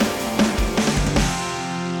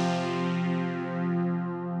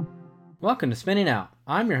Welcome to Spinning Out.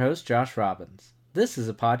 I'm your host, Josh Robbins. This is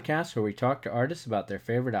a podcast where we talk to artists about their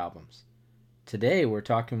favorite albums. Today we're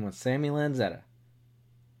talking with Sammy Lanzetta.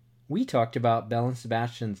 We talked about Belle and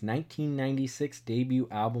Sebastian's 1996 debut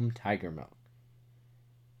album, Tiger Milk.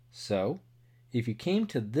 So, if you came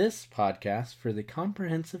to this podcast for the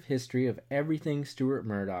comprehensive history of everything Stuart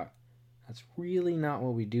Murdoch, that's really not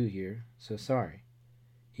what we do here, so sorry.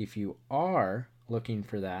 If you are looking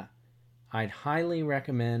for that, I'd highly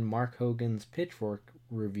recommend Mark Hogan's Pitchfork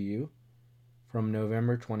review from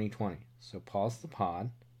November 2020. So pause the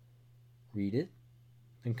pod, read it,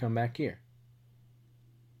 then come back here.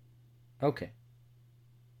 Okay.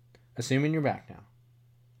 Assuming you're back now.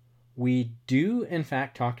 We do, in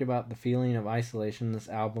fact, talk about the feeling of isolation this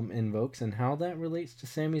album invokes and how that relates to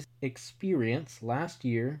Sammy's experience last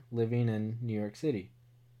year living in New York City.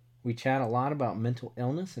 We chat a lot about mental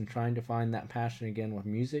illness and trying to find that passion again with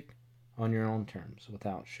music on your own terms,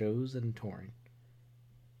 without shows and touring.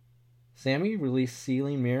 Sammy released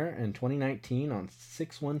Ceiling Mirror in 2019 on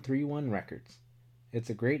 6131 Records.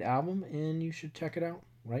 It's a great album, and you should check it out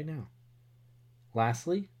right now.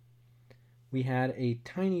 Lastly, we had a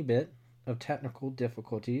tiny bit of technical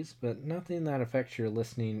difficulties, but nothing that affects your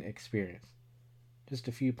listening experience. Just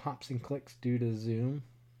a few pops and clicks due to Zoom,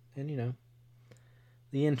 and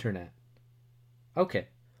the internet. Okay,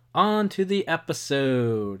 on to the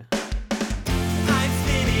episode.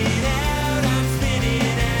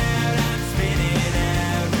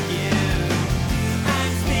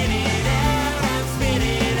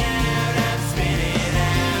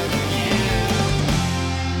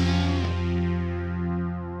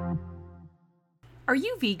 Are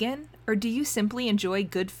you vegan, or do you simply enjoy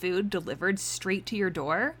good food delivered straight to your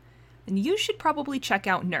door? Then you should probably check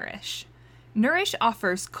out Nourish. Nourish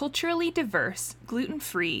offers culturally diverse,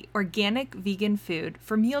 gluten-free, organic vegan food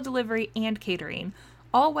for meal delivery and catering,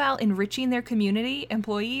 all while enriching their community,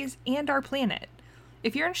 employees, and our planet.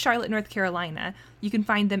 If you're in Charlotte, North Carolina, you can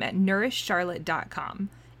find them at nourishcharlotte.com.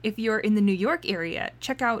 If you're in the New York area,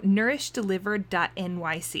 check out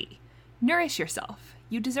nourishdelivered.nyc. Nourish yourself.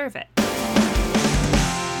 You deserve it.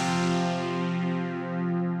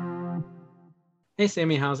 Hey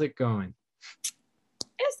Sammy, how's it going?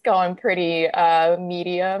 It's going pretty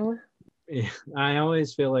medium. Yeah, I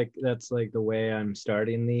always feel like that's like the way I'm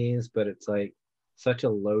starting these, but it's like such a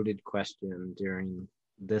loaded question during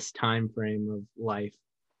this time frame of life.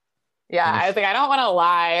 Yeah, I was like, I don't want to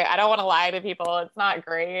lie. I don't want to lie to people. It's not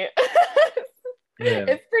great. Yeah.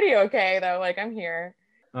 It's pretty okay though. Like, I'm here.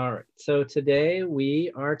 All right. So today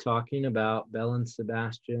we are talking about Belle and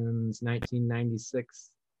Sebastian's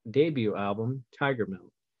 1996 debut album, Tiger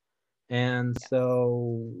Milk. And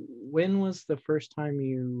so when was the first time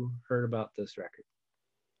you heard about this record?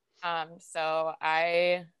 So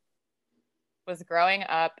I was growing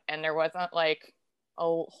up and there wasn't like a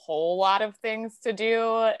whole lot of things to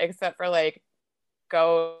do except for like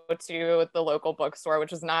go to the local bookstore, which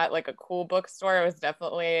was not like a cool bookstore. It was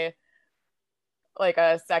definitely like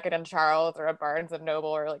a Second and Charles or a Barnes and Noble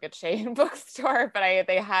or like a chain bookstore, but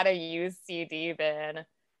they had a used CD bin.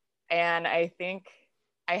 And I think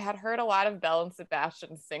I had heard a lot of Belle and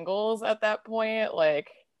Sebastian singles at that point, like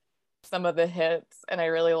some of the hits, and I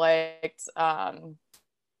really liked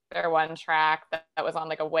their one track that was on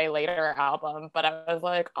like a way later album. But I was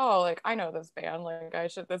like, oh, like I know this band, like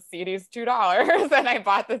this CD's $2, and I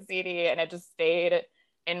bought the CD, and it just stayed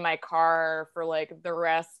in my car for like the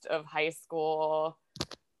rest of high school.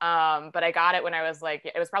 But I got it when I was like,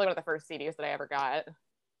 it was probably one of the first CDs that I ever got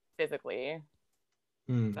physically.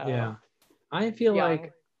 Yeah, I feel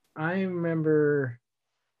like I remember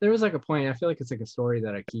there was like a point, I feel like it's like a story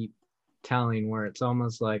that I keep telling where it's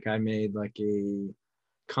almost like I made like a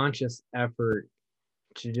conscious effort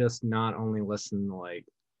to just not only listen to like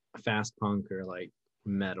fast punk or like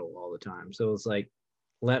metal all the time. So it's like,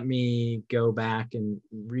 let me go back and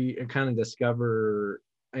kind of discover,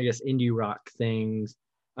 I guess, indie rock things.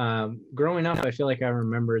 Growing up, I feel like I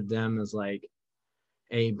remembered them as like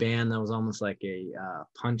a band that was almost like a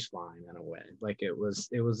punchline in a way. Like it was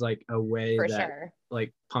like a way For that sure.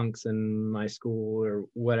 like punks in my school or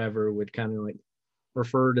whatever would kind of like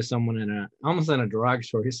refer to someone in almost in a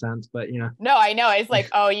derogatory sense, but No, I know. It's like,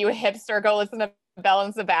 oh, you hipster, go listen to Belle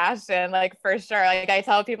and Sebastian, like for sure. Like I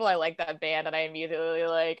tell people I like that band and I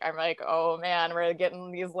immediately I'm like, oh man, we're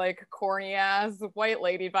getting these like corny ass white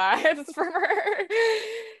lady vibes from her.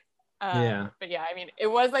 Yeah. But yeah, I mean, it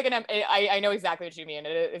was like I know exactly what you mean.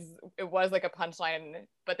 It was like a punchline,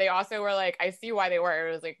 but they also were like, I see why they were.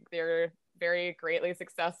 It was like they're very greatly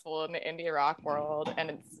successful in the indie rock world,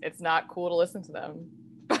 and it's not cool to listen to them.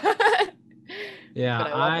 Yeah,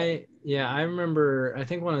 But I love it. Yeah, I remember, I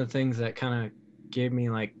think one of the things that kind of gave me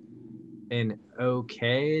like an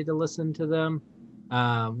okay to listen to them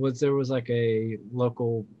was there was like a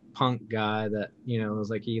local punk guy that, was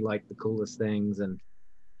like he liked the coolest things. And,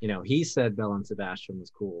 he said Bell and Sebastian was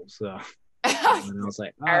cool. So, and I was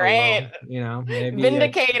like, All oh, well, right. maybe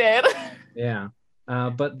Vindicated. yeah.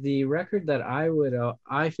 But the record that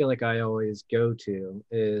I feel like I always go to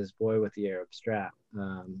is Boy with the Arab Strap.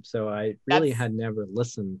 So I really That's had never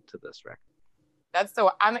listened to this record.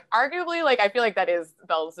 so I'm arguably like I feel like that is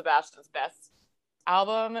Belle and Sebastian's best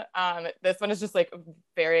album. This one is just like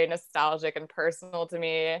very nostalgic and personal to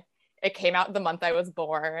me. It came out the month I was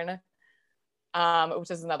born,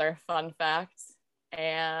 which is another fun fact.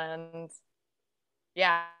 And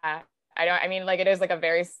yeah, I mean, like it is like a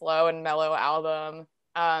very slow and mellow album.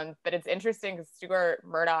 But it's interesting because Stuart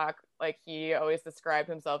Murdoch, like he always described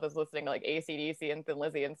himself as listening to like AC/DC and Thin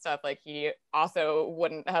Lizzy and stuff. Like he also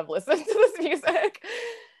wouldn't have listened to this music.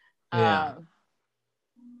 Yeah. Um,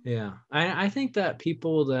 Yeah. I think that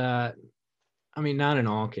people that, I mean, not in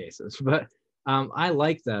all cases, but I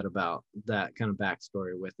like that about that kind of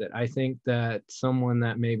backstory with it. I think that someone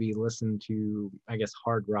that maybe listened to, I guess,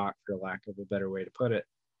 hard rock, for lack of a better way to put it,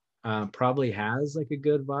 probably has like a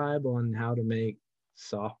good vibe on how to make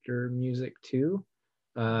softer music too.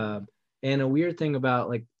 Uh, and a weird thing about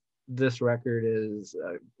like this record is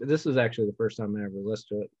this was actually the first time I ever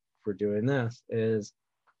listened to it for doing this, is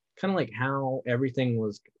kind of like how everything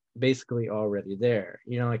was basically already there.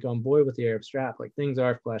 Like on Boy with the Arab Strap, like things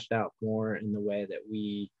are fleshed out more in the way that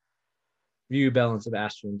we view Bell and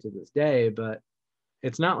Sebastian to this day, but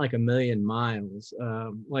it's not like a million miles.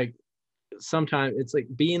 Like sometimes it's like,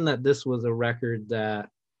 being that this was a record that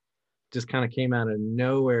just kind of came out of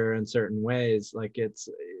nowhere in certain ways, like it's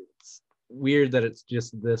weird that it's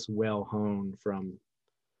just this well honed from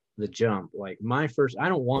the jump. Like my first, I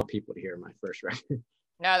don't want people to hear my first record.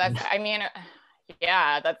 no, I mean,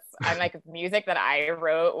 yeah, I'm like music that I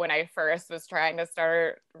wrote when I first was trying to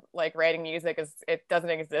start like writing music it doesn't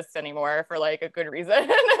exist anymore for like a good reason.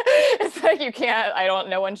 It's like you can't,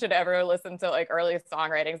 no one should ever listen to like early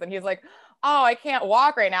songwritings. And he's like, oh, I can't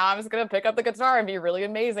walk right now. I'm just gonna pick up the guitar and be really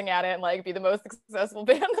amazing at it and like be the most successful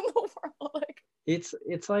band in the world. Like It's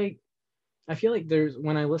like, I feel like there's,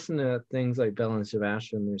 when I listen to things like Bell and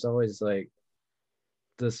Sebastian, there's always like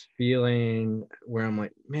this feeling where I'm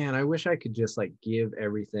like, man, I wish I could just like give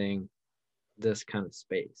everything this kind of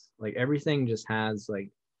space. Like everything just has like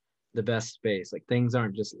the best space. Like things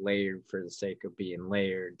aren't just layered for the sake of being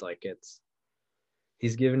layered. Like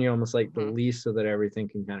he's giving you almost like the least so that everything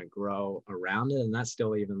can kind of grow around it. And that's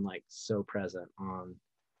still even like so present on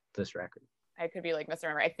this record. I could be like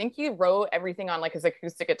misremember. I think he wrote everything on like his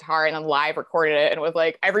acoustic guitar and then live recorded it and was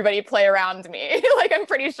like, everybody play around me. Like I'm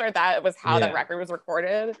pretty sure that was how that record was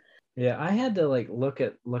recorded. Yeah, I had to like look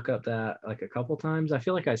up that like a couple times. I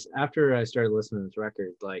feel like after I started listening to this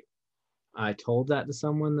record, like I told that to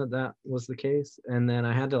someone that was the case, and then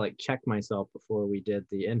I had to like check myself before we did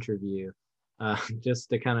the interview,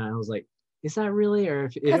 just to kind of, I was like, is that really, or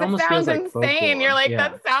if it almost feels like insane. folklore. You're like,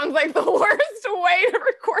 that sounds like the worst way to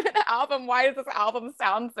record an album. Why does this album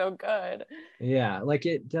sound so good? Yeah, like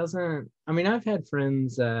it doesn't. I mean, I've had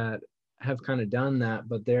friends that have kind of done that,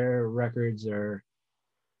 but their records are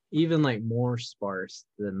even like more sparse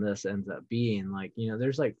than this ends up being. Like,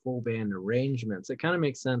 there's like full band arrangements. It kind of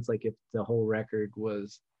makes sense like if the whole record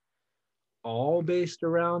was all based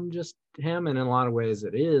around just him, and in a lot of ways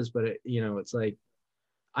it is, but it's like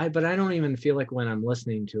but I don't even feel like when I'm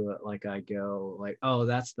listening to it, like I go like, oh,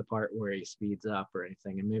 that's the part where he speeds up or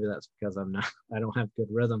anything. And maybe that's because I don't have good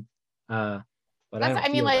rhythm. But I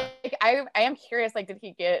mean, like I am curious, like, did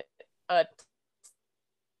he get a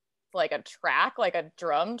track, like a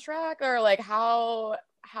drum track, or like how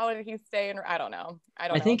did he stay in? I don't know.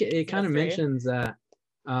 I think it kind of mentions that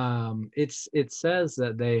it says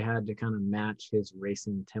that they had to kind of match his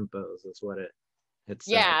racing tempos, is what it's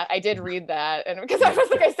I did read that, and because I was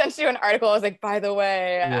like, I sent you an article, I was like, by the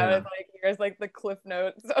way, I was like, here's like the cliff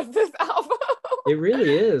notes of this album. It really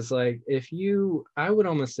is like, I would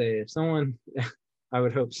almost say, if someone I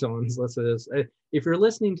would hope someone's listening to this, if you're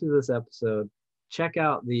listening to this episode, check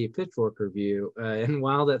out the Pitchfork review, and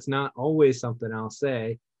while that's not always something I'll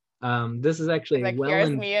say, this is actually like,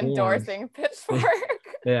 here's me endorsing Pitchfork.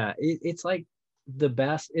 Yeah, it's like the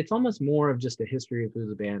best. It's almost more of just a history of who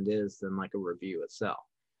the band is than like a review itself.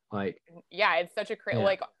 Like, yeah, it's such a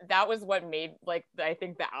like that was what made like I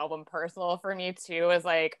think the album personal for me too, is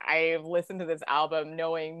like I've listened to this album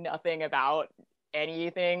knowing nothing about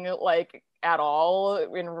anything like at all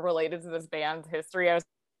in related to this band's history. I was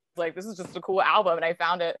like, this is just a cool album, and I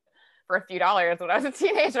found it for a few dollars when I was a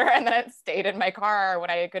teenager, and then it stayed in my car when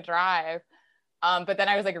I could drive. But then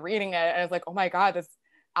I was like reading it, and I was like, oh my God, this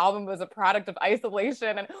album was a product of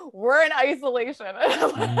isolation, and we're in isolation.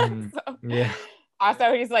 So, Yeah.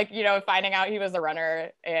 also, he's like, you know, finding out he was a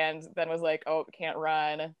runner, and then was like, oh, can't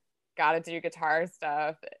run, gotta do guitar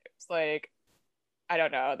stuff. It's like, I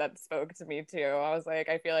don't know, that spoke to me too. I was like,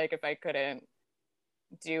 I feel like if I couldn't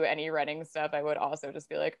do any running stuff, I would also just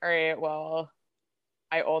be like, all right, well,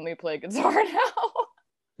 I only play guitar now.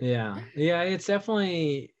 Yeah. Yeah. It's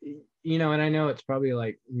definitely, you know, and I know it's probably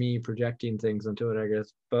like me projecting things into it, I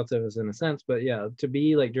guess, both of us in a sense. But yeah, to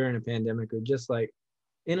be like during a pandemic, or just like,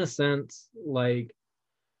 in a sense, like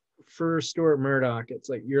for Stuart Murdoch, it's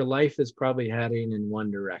like your life is probably heading in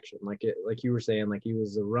one direction. Like it, like you were saying, like he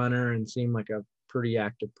was a runner and seemed like a pretty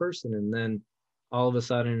active person. And then all of a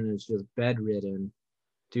sudden it's just bedridden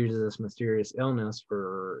due to this mysterious illness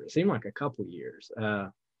for it seemed like a couple years.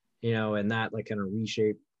 You know, and that like kind of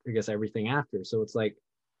reshaped, I guess, everything after. So it's like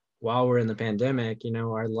while we're in the pandemic, you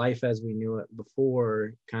know, our life as we knew it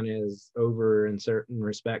before kind of is over in certain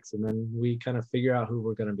respects, and then we kind of figure out who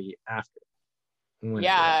we're going to be after.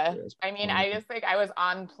 Yeah, I mean, I just think I was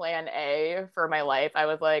on plan A for my life. I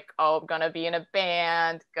was like, oh, I'm gonna be in a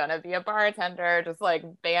band, gonna be a bartender, just like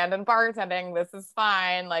band and bartending. This is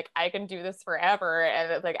fine. Like, I can do this forever.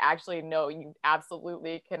 And it's like, actually, no, you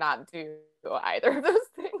absolutely cannot do either of those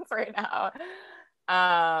things right now.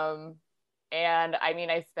 And I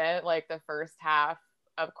mean, I spent like the first half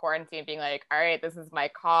of quarantine being like, all right, this is my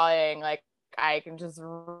calling. Like, I can just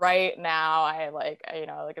write now. I like, you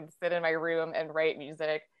know, like, can sit in my room and write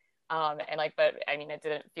music. And like, but I mean, it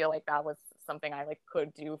didn't feel like that was something I like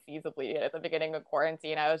could do feasibly at the beginning of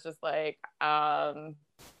quarantine. I was just like, I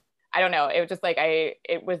don't know. It was just like,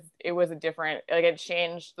 it was a different, like, it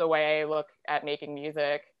changed the way I look at making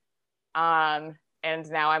music. And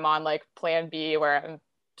now I'm on like plan B, where I'm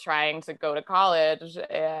trying to go to college,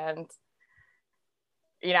 and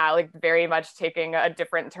you know, like very much taking a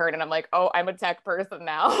different turn. And I'm like, oh, I'm a tech person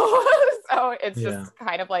now. So it's just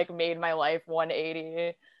kind of like made my life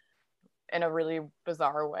 180 in a really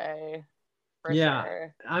bizarre way. For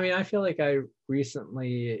sure. I mean, I feel like I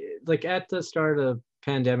recently, like at the start of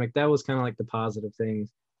pandemic, that was kind of like the positive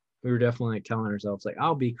things. We were definitely like telling ourselves, like,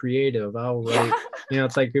 I'll be creative. I'll write, you know,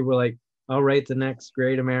 it's like people were like, I'll write the next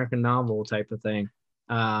great American novel type of thing.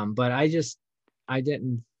 But I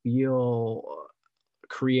didn't feel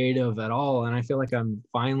creative at all. And I feel like I'm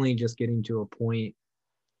finally just getting to a point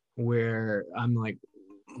where I'm like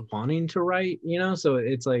wanting to write, you know? So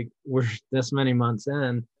it's like we're this many months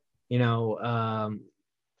in, you know,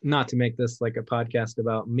 not to make this like a podcast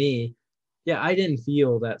about me. Yeah, I didn't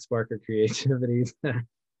feel that spark of creativity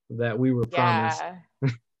that we were promised.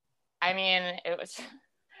 I mean, it was,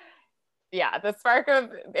 yeah, the spark of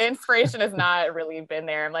inspiration has not really been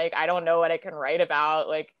there. I'm like, I don't know what I can write about,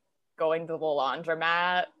 like going to the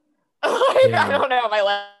laundromat. Like, I don't know. My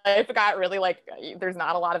life got really like, there's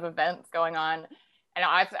not a lot of events going on. And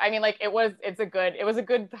I mean, like, it was a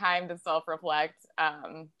good time to self-reflect,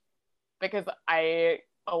 because I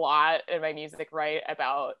a lot in my music write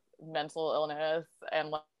about mental illness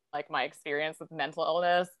and like my experience with mental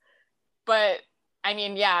illness. But I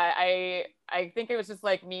mean, yeah, I think it was just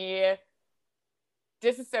like me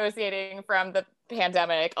disassociating from the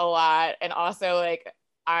pandemic a lot, and also like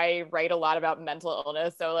I write a lot about mental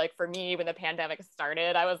illness. So like for me, when the pandemic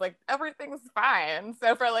started, I was like, everything's fine.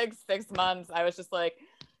 So for like 6 months, I was just like,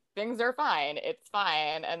 things are fine. It's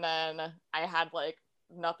fine. And then I had like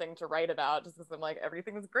nothing to write about just because I'm like,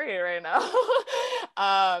 everything's great right now.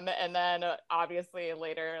 And then obviously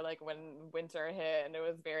later, like when winter hit, and it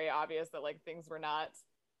was very obvious that like things were not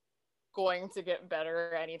going to get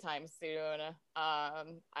better anytime soon.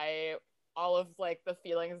 All of like the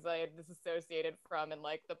feelings I had disassociated from and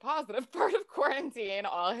like the positive part of quarantine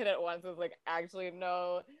all hit at once. It was like, actually,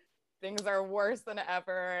 no, things are worse than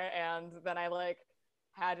ever. And then I like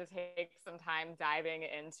had to take some time diving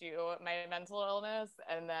into my mental illness.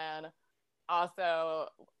 And then also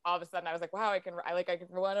all of a sudden I was like, wow, I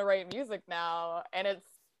want to write music now. And it's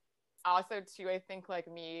also too, I think,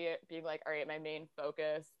 like me being like, all right, my main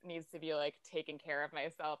focus needs to be like taking care of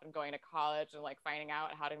myself and going to college and like finding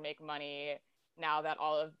out how to make money now that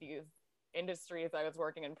all of these industries I was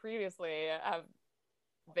working in previously have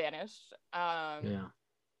vanished.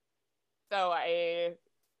 So I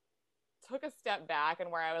took a step back, and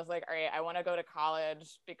where I was like, all right, I want to go to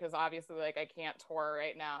college because obviously like I can't tour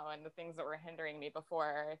right now, and the things that were hindering me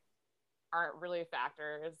before aren't really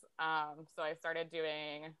factors. So I started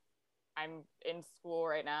doing, I'm in school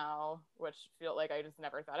right now, which feel like I just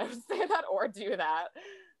never thought I would say that or do that.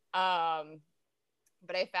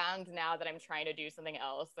 But I found now that I'm trying to do something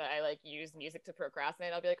else that I like use music to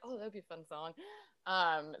procrastinate. I'll be like, oh, that'd be a fun song.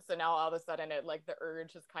 So now all of a sudden it like the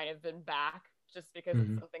urge has kind of been back just because it's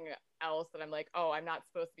Hmm. something else that I'm like, oh, I'm not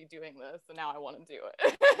supposed to be doing this. So now I want to do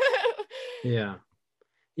it. Yeah.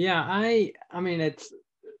 Yeah, I mean it's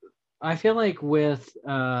I feel like with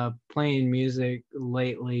playing music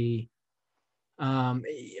lately, I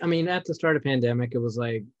mean at the start of pandemic it was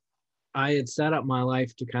like I had set up my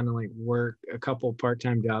life to kind of like work a couple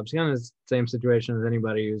part-time jobs, kind of the same situation as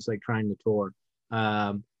anybody who's like trying to tour.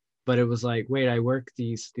 Um, but it was like, wait, I work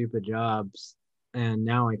these stupid jobs and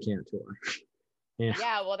now I can't tour. Yeah.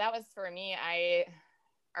 Yeah, well, that was for me. I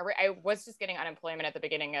was just getting unemployment at the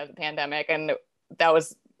beginning of the pandemic, and that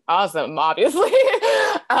was awesome, obviously.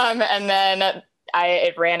 And then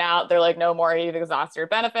it ran out. They're like, no more, you've exhausted your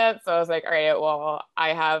benefits. So I was like, all right, well, I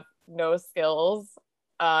have no skills.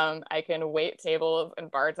 I can wait tables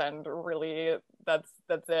and bartend. Really, that's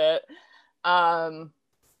it. Um,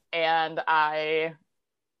 and I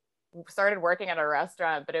started working at a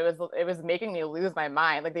restaurant, but it was making me lose my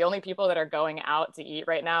mind. Like the only people that are going out to eat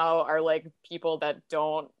right now are like people that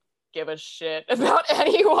don't give a shit about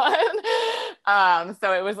anyone.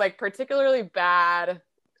 So it was like particularly bad,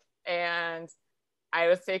 and I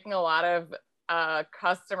was taking a lot of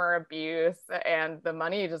customer abuse, and the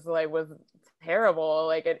money just like was terrible.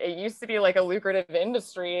 Like it used to be like a lucrative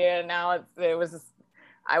industry, and now it was just,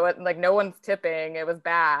 I was like, no one's tipping. It was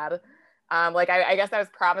bad. Like I guess I was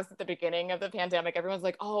promised at the beginning of the pandemic. Everyone's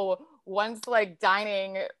like, oh, once like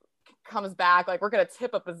dining comes back, like we're gonna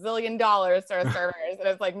tip $1 bazillion to our servers. And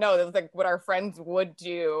it's like, no, this is like what our friends would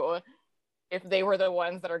do if they were the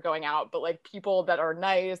ones that are going out. But like people that are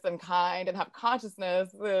nice and kind and have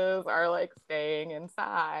consciousnesses are like staying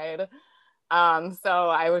inside. So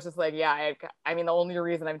I was just like, yeah, I mean, the only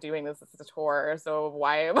reason I'm doing this is to tour. So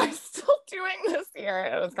why am I still doing this here?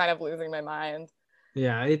 I was kind of losing my mind.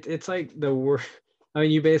 Yeah, it's like the worst. I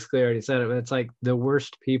mean, you basically already said it, but it's like the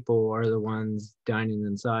worst people are the ones dining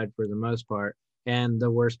inside for the most part, and the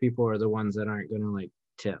worst people are the ones that aren't going to like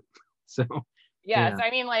tip. So, Yeah, yeah. so I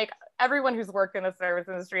mean, like everyone who's worked in the service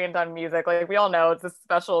industry and done music, like we all know it's a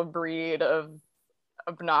special breed of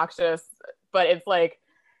obnoxious, but it's like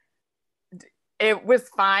it was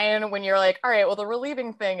fine when you're like, all right, well, the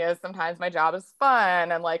relieving thing is sometimes my job is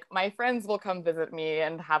fun and like my friends will come visit me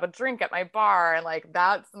and have a drink at my bar. And like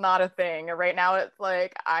that's not a thing. Right now, it's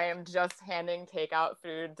like I am just handing takeout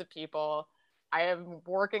food to people. I am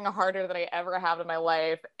working harder than I ever have in my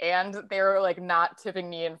life. And they're like not tipping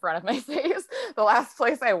me in front of my face. The last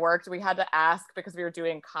place I worked, we had to ask because we were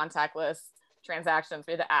doing contactless transactions.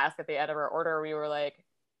 We had to ask at the end of our order, we were like,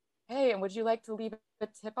 hey, and would you like to leave a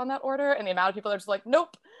tip on that order? And the amount of people are just like,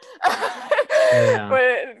 nope. Yeah.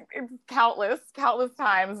 But countless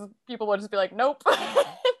times people would just be like, nope. And I'm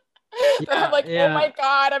Yeah, like, oh yeah. my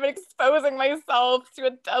God, I'm exposing myself to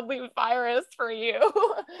a deadly virus for you.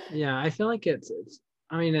 Yeah, I feel like it's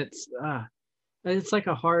I mean it's like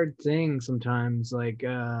a hard thing sometimes like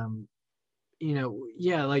yeah,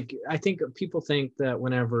 like I think people think that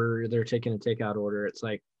whenever they're taking a takeout order it's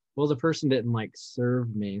like, well, the person didn't like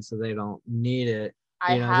serve me so they don't need it.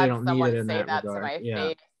 I They had don't need it someone in say that that to regard. my Yeah.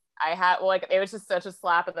 face. I had well, like it was just such a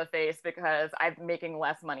slap in the face because I'm making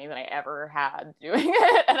less money than I ever had doing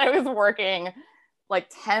it, and I was working like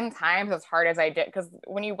 10 times as hard as I did because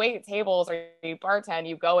when you wait tables or you bartend,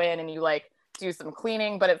 you go in and you like do some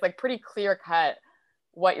cleaning, but it's like pretty clear cut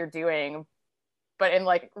what you're doing. But in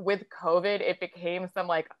like with COVID, it became some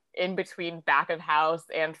like in between back of house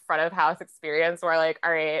and front of house experience where like,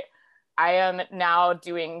 all right, I am now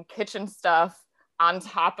doing kitchen stuff on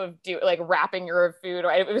top of like wrapping your food.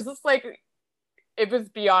 Right? It was just like it was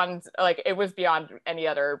beyond any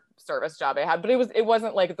other service job I had. But it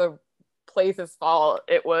wasn't like the place's fault.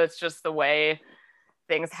 It was just the way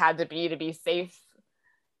things had to be safe.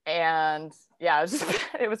 And yeah, it was just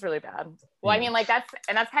it was really bad. Well, I Yeah. mean, like that's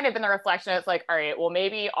kind of been the reflection. It's like, all right, well,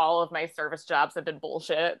 maybe all of my service jobs have been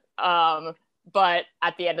bullshit. But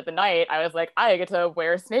at the end of the night, I was like, I get to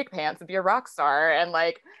wear snake pants and be a rock star, and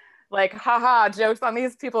like, haha, jokes on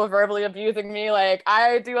these people verbally abusing me. Like,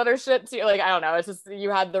 I do other shit too. Like, I don't know. It's just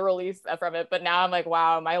you had the release from it, but now I'm like,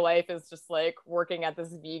 wow, my life is just like working at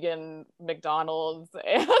this vegan McDonald's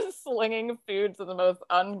and slinging food to the most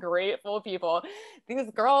ungrateful people. These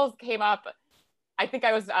girls came up. I think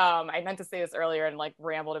I meant to say this earlier and like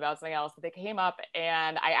rambled about something else, but they came up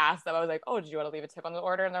and I asked them, I was like, oh, do you want to leave a tip on the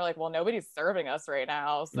order? And they're like, well, nobody's serving us right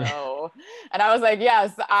now. So, and I was like,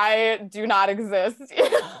 yes, I do not exist.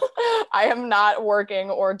 I am not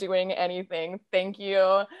working or doing anything. Thank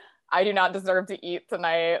you. I do not deserve to eat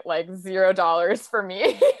tonight. Like $0 for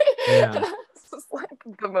me. Yeah. just like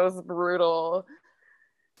the most brutal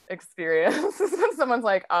experience when someone's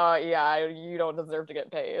like, "Oh yeah, you don't deserve to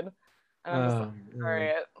get paid," and I'm just like, "All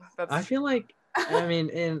right, that's." I feel like, I mean,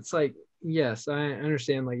 and it's like, yes, I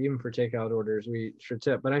understand. Like even for takeout orders, we should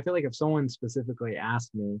tip. But I feel like if someone specifically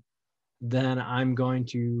asked me, then I'm going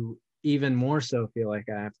to even more so feel like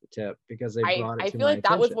I have to tip because they brought it I to feel my like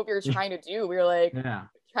that was attention. what we were trying to do. We were like Yeah.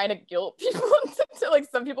 trying to guilt people into like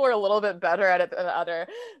some people are a little bit better at it than others.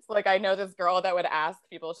 So like I know this girl that would ask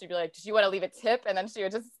people, she'd be like, "Did you want to leave a tip?" And then she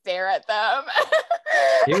would just stare at them.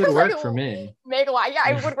 It would work like, for me. make a lot. Yeah,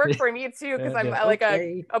 it would work for me too because I'm like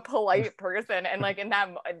okay. a polite person, and like in that,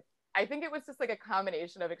 I think it was just like a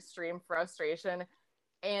combination of extreme frustration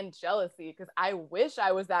and jealousy because I wish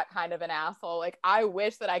I was that kind of an asshole. Like I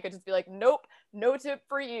wish that I could just be like, "Nope, no tip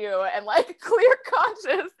for you," and like clear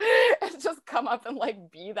conscious and just come up and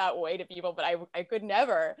like be that way to people. But I could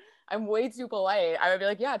never. I'm way too polite. I would be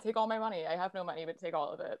like, "Yeah, take all my money. I have no money, but take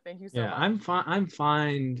all of it. Thank you so much." I'm fine. I'm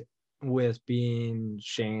fine with being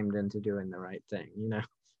shamed into doing the right thing, you know?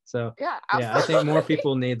 So yeah, I think more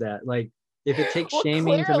people need that. Like if it takes well,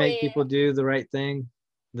 shaming to make people do the right thing,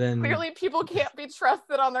 then clearly people can't be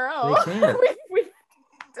trusted on their own. they can't. we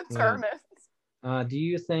determined. Do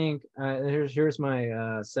you think here's my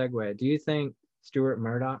segue. Do you think Stuart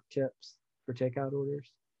Murdoch tips for takeout orders?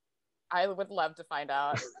 I would love to find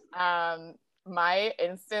out. My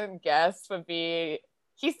instant guess would be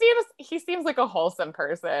he seems like a wholesome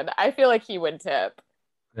person. I feel like he would tip.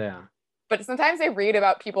 Yeah. But sometimes I read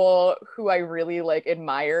about people who I really like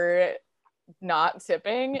admire not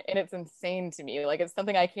tipping, and it's insane to me. Like it's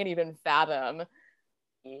something I can't even fathom.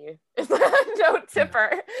 It's no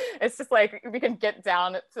tipper. It's just like we can get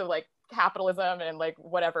down to like capitalism and like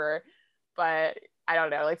whatever, but I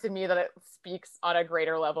don't know. Like to me, that it speaks on a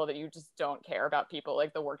greater level that you just don't care about people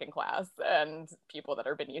like the working class and people that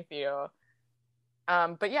are beneath you.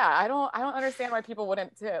 But yeah, I don't understand why people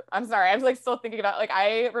wouldn't tip. I'm sorry, I'm like still thinking about like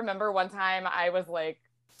I remember one time I was like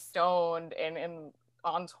stoned and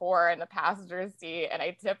on tour in the passenger seat, and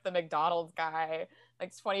I tipped the McDonald's guy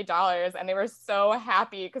like $20, and they were so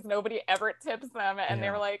happy because nobody ever tips them, and they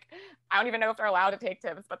were like, I don't even know if they're allowed to take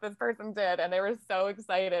tips, but this person did, and they were so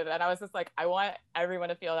excited, and I was just like, I want everyone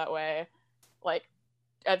to feel that way, like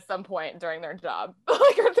at some point during their job,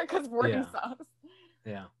 like because working sucks.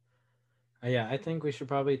 Yeah, I think we should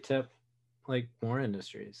probably tip like more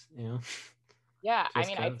industries, you know. Yeah, I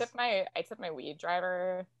mean, I tipped my weed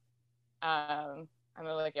driver. I'm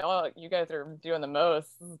like, y'all, you guys are doing the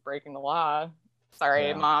most. This is breaking the law.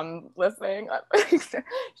 Sorry, mom, listening.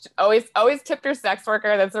 always tip your sex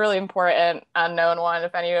worker. That's a really important unknown one.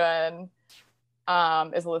 If anyone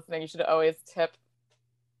is listening, you should always tip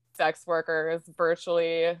sex workers,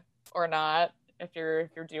 virtually or not. If you're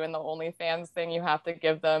doing the OnlyFans thing, you have to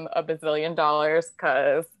give them $1 bazillion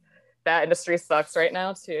because that industry sucks right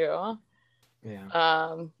now too.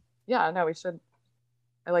 No, we should.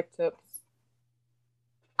 I like tips.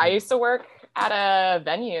 I used to work at a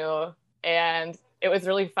venue, and it was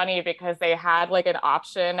really funny because they had like an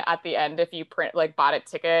option at the end if you bought a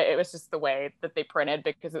ticket. It was just the way that they printed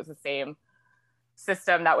because it was the same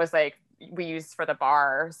system that was like we used for the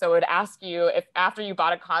bar. So it would ask you if after you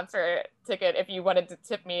bought a concert ticket if you wanted to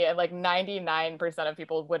tip me, and like 99% of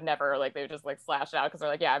people would never, like they would just like slash out because they're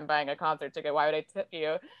like, yeah, I'm buying a concert ticket, why would I tip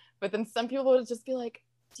you? But then some people would just be like,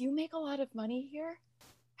 do you make a lot of money here?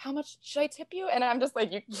 How much should I tip you? And I'm just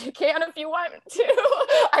like, you can if you want to.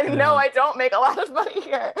 I know I don't make a lot of money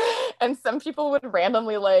here. And some people would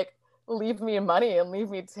randomly like leave me money and leave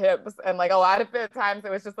me tips. And like a lot of the times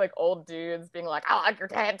it was just like old dudes being like, I like your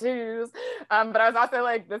tattoos. But I was also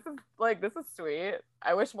like, this is sweet.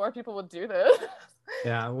 I wish more people would do this.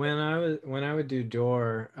 Yeah, when I would do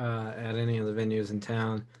door at any of the venues in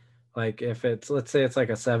town, like if it's, let's say it's like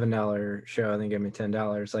a $7 show and they give me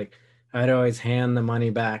 $10, like I'd always hand the money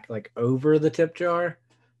back like over the tip jar,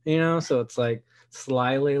 you know, so it's like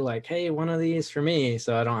slyly like, hey, one of these for me,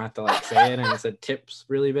 so I don't have to like say it and it said tips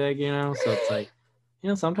really big, you know, so it's like, you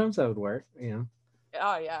know, sometimes that would work, you know.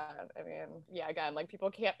 Oh yeah, I mean, yeah, again, like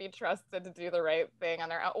people can't be trusted to do the right thing on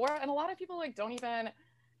their own, and a lot of people like don't even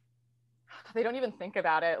think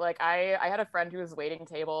about it. Like I had a friend who was waiting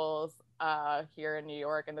tables here in New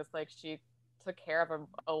York, and this like she took care of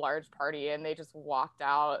a large party, and they just walked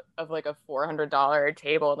out of like a $400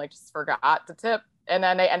 table and like just forgot to tip, and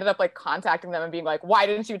then they ended up like contacting them and being like, why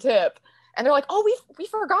didn't you tip? And they're like, oh, we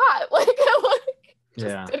forgot, like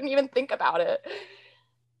didn't even think about it.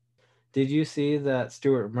 Did you see that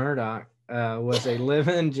Stuart Murdoch was a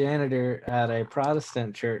live-in janitor at a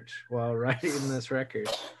Protestant church while writing this record?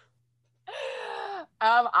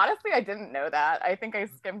 Honestly, I didn't know that. I think I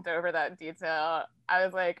skimmed over that detail. I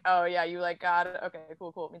was like, oh yeah, you like got it. Okay,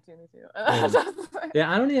 cool. Me too.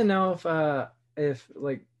 Yeah, I don't even know if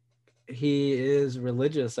like he is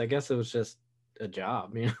religious. I guess it was just a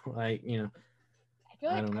job, like, I feel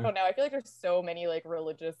I like don't I know. don't know. I feel like there's so many like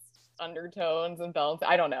religious undertones and balance.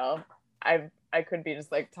 I don't know. I could be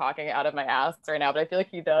just like talking out of my ass right now, but I feel like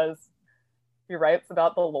he does. He writes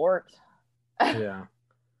about the Lord. Yeah.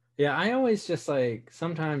 Yeah, I always just like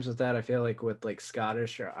sometimes with that I feel like with like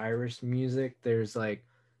Scottish or Irish music there's like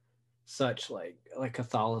such like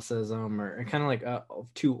Catholicism or kind of like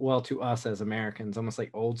to us as Americans almost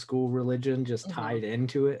like old school religion just Mm-hmm. tied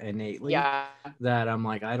into it innately Yeah. that I'm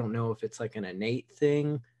like I don't know if it's like an innate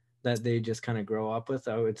thing that they just kind of grow up with.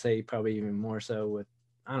 I would say probably even more so with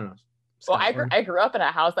I don't know Well, Scotland. I grew up in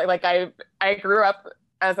a house like I grew up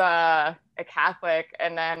as a Catholic,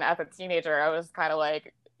 and then as a teenager, I was kind of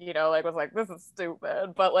like like was like this is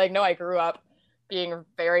stupid, but like no, I grew up being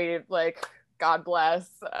very like God bless.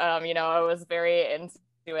 I was very into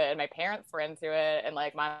it, and my parents were into it, and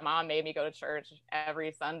like my mom made me go to church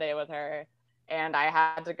every Sunday with her, and I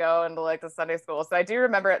had to go into like the Sunday school. So I do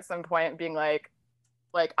remember at some point being like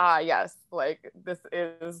yes, like this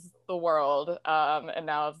is the world, and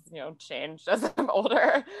now it's changed as I'm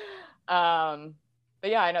older. But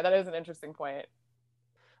yeah, I know that is an interesting point.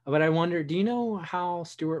 But I wonder, do you know how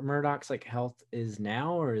Stuart Murdoch's like health is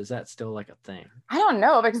now, or is that still like a thing? I don't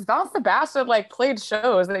know because Don Sebastian like played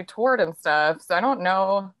shows, they toured and stuff, so I don't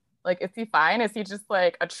know, like, is he fine? Is he just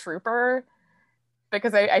like a trooper?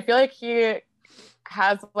 Because I feel like he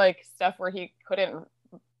has like stuff where he couldn't,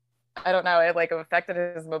 I don't know, it like affected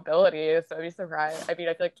his mobility, so I'd be surprised. I mean,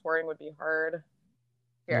 I feel like touring would be hard.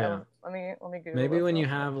 Here, Yeah. let me Google Maybe this when real you quick.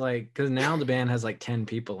 have like, because now the band has like 10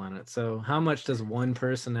 people in it. So how much does one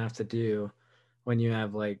person have to do when you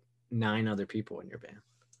have like 9 other people in your band?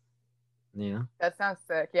 You know? That sounds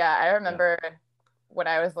sick. Yeah, I Yeah. remember when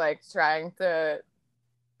I was like trying to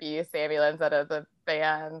be Sammy Lins out of the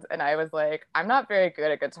band, and I was like, I'm not very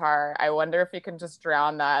good at guitar. I wonder if you can just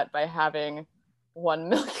drown that by having 1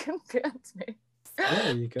 million bandmates.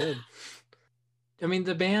 Yeah, you could. I mean,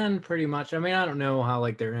 the band pretty much, I mean, I don't know how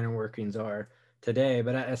like their inner workings are today,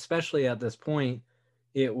 but especially at this point,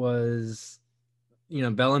 it was,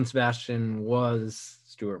 Bell and Sebastian was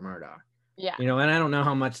Stuart Murdoch. Yeah, And I don't know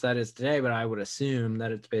how much that is today, but I would assume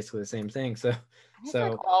that it's basically the same thing. So, I feel so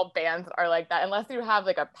like all bands are like that, unless you have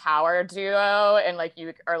like a power duo and like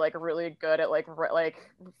you are like really good at like.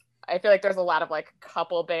 I feel like there's a lot of like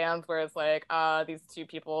couple bands where it's like these two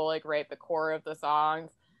people like write the core of the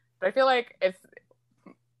songs, but I feel like it's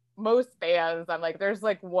most bands I'm like there's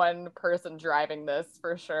like one person driving this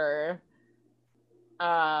for sure.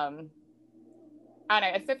 I don't know,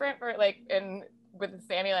 it's different for like in with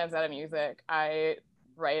Sammy Lanzetta music. I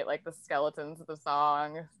write like the skeletons of the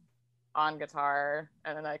song on guitar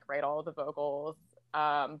and then like write all of the vocals.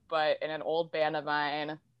 But in an old band of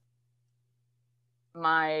mine,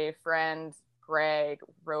 my friend Greg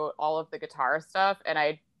wrote all of the guitar stuff, and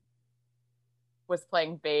I was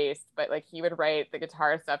playing bass, but like he would write the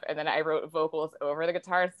guitar stuff, and then I wrote vocals over the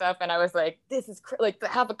guitar stuff, and I was like, this is like to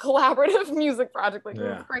have a collaborative music project, like this is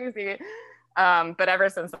yeah. crazy. But ever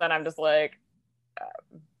since then, I'm just like,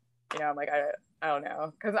 I'm like I don't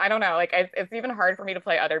know, because I don't know, like it's even hard for me to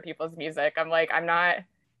play other people's music. I'm like I'm not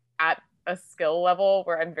at a skill level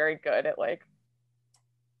where I'm very good at like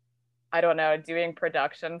I don't know doing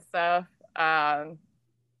production stuff. And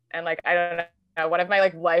like I don't know, one of my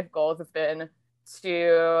like life goals has been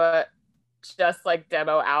to just like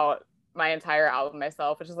demo out my entire album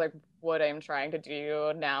myself, which is like what I'm trying to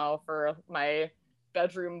do now for my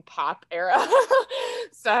bedroom pop era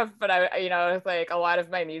stuff. But it's like a lot of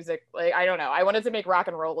my music, like I don't know, I wanted to make rock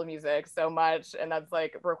and roll music so much, and that's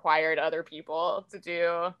like required other people to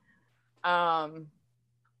do. Um,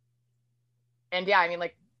 and yeah, I mean,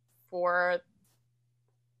 like for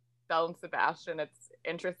Bell and Sebastian, it's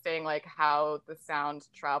interesting like how the sound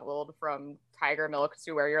traveled from Tiger Milk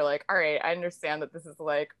to where you're like, all right, I understand that this is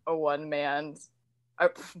like a uh, one man,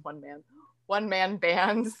 one man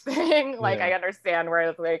band thing. Like Yeah. I understand where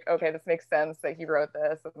it's like, okay, this makes sense that he wrote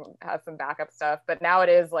this and has some backup stuff. But now it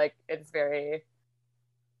is like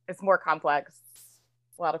it's more complex.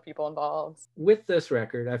 A lot of people involved. With this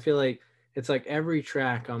record, I feel like it's like every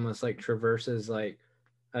track almost like traverses like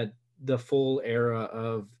a the full era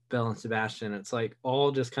of Bell and Sebastian. It's like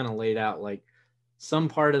all just kind of laid out like some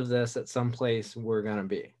part of this at some place we're gonna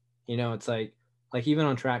be. It's like even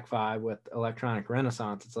on track 5 with Electronic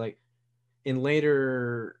Renaissance, it's like in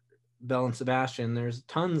later Bell and Sebastian, there's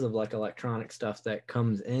tons of like electronic stuff that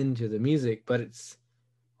comes into the music, but it's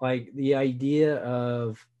Like the idea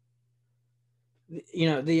of,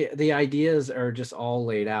 the ideas are just all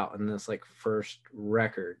laid out in this like first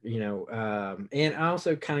record, and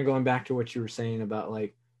also kind of going back to what you were saying about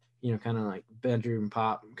like, kind of like bedroom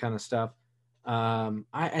pop kind of stuff.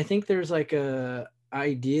 I think there's like a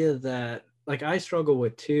idea that like I struggle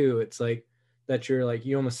with too. It's like that you're like,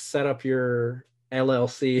 you almost set up your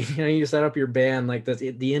LLC, you set up your band, like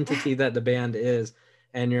the entity that the band is,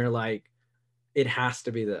 and you're like, it has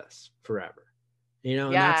to be this forever,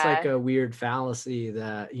 and that's like Yeah, a weird fallacy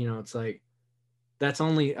that, it's like, that's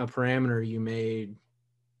only a parameter you made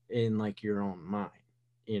in like your own mind,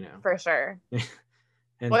 you know. for sure.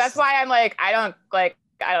 And Well, that's why I'm like, I don't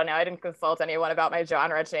know. I didn't consult anyone about my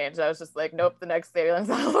genre change. I was just like, nope, the next Stadium's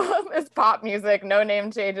album is pop music, no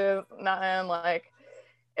name changes, nothing. Like,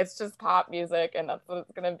 it's just pop music, and that's what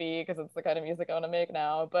it's gonna be because it's the kind of music I want to make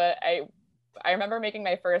now. But I remember making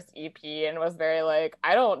my first EP and was very like,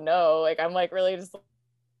 I don't know. Like, I'm like really just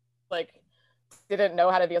like didn't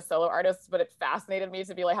know how to be a solo artist, but it fascinated me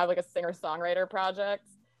to be like have like a singer-songwriter project.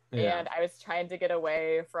 yeah, And I was trying to get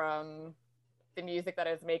away from the music that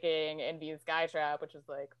I was making in Bean Skytrap, which is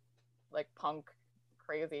like punk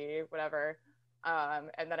crazy, whatever.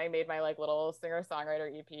 And then I made my like little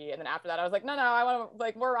singer-songwriter EP. And then after that I was like, no, I want to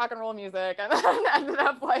like more rock and roll music. And then ended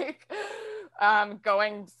up like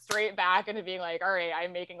going straight back into being like, all right,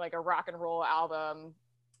 I'm making like a rock and roll album.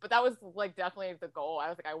 But that was like definitely the goal. I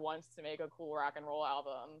was like, I want to make a cool rock and roll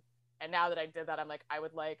album. And now that I did that, I'm like, I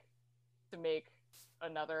would like to make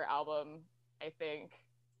another album, I think,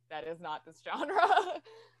 that is not this genre. So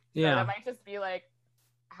yeah, that might just be like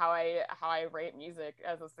how I write music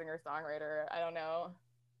as a singer-songwriter. I don't know.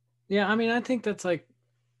 yeah. I mean, I think that's like,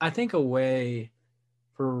 I think a way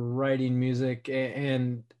for writing music,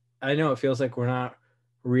 and I know it feels like we're not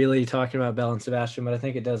really talking about Belle and Sebastian, but I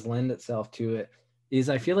think it does lend itself to it. Is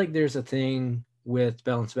I feel like there's a thing with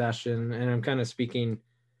Belle and Sebastian, and I'm kind of speaking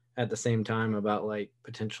at the same time about like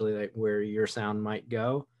potentially like where your sound might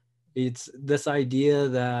go. It's this idea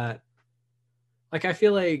that, like, I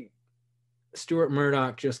feel like Stuart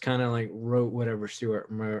Murdoch just kind of like wrote whatever Stuart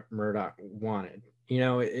Murdoch wanted.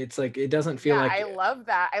 It's like it doesn't feel Yeah, like, I love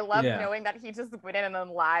that. I love yeah, knowing that he just went in and then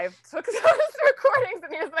live took those recordings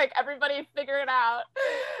and he was like, everybody figure it out.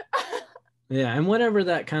 yeah, and whatever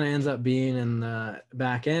that kind of ends up being in the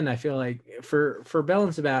back end, I feel like for Belle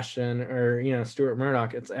and Sebastian, or Stuart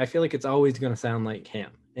Murdoch, I feel like it's always going to sound like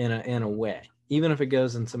him in a way, even if it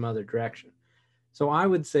goes in some other direction. So I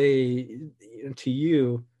would say to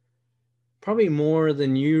you, probably more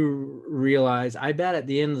than you realize. I bet at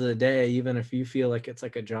the end of the day, even if you feel like it's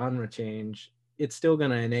like a genre change, it's still going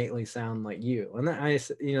to innately sound like you. And that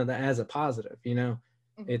as a positive, Mhm.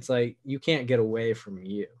 it's like you can't get away from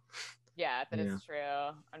you. Yeah, that is Yeah.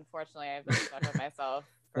 true. Unfortunately, I've been stuck with myself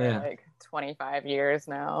for Yeah. like 25 years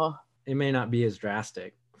now. It may not be as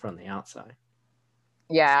drastic from the outside.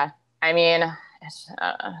 Yeah, I mean,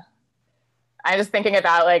 I'm just thinking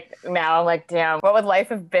about like now. I'm like, damn, what would life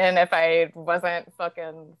have been if I wasn't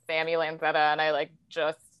fucking Sammy Lanzetta and I like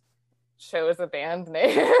just chose a band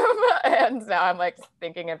name? And now I'm like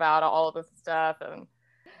thinking about all of this stuff, and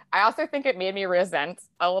I also think it made me resent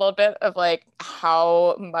a little bit of like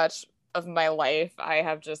how much of my life I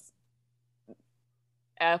have just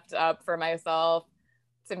effed up for myself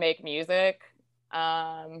to make music.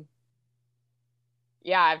 Um,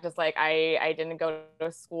 yeah, I'm just like I didn't go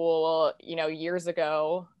to school, years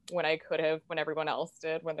ago when I could have, when everyone else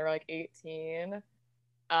did, when they're like 18.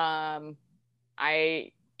 Um,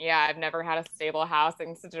 I yeah, I've never had a stable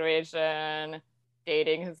housing situation.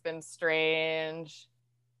 Dating has been strange.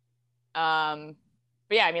 But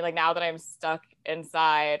yeah, I mean, like now that I'm stuck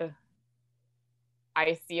inside,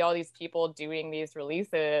 I see all these people doing these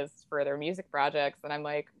releases for their music projects, and I'm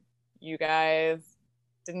like, you guys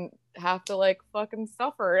didn't have to like fucking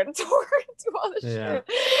suffer and tour and do all this Yeah. shit.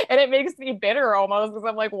 And it makes me bitter almost because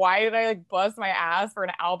I'm like, why did I like bust my ass for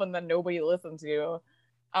an album that nobody listened to?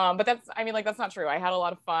 But that's, I mean, like, that's not true. I had a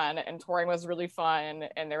lot of fun and touring was really fun.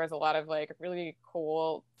 And there was a lot of like really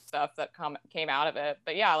cool stuff that came out of it.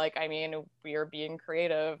 But yeah, like, I mean, we are being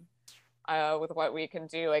creative with what we can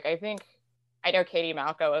do. Like, I know Katie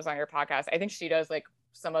Malco is on your podcast. I think she does like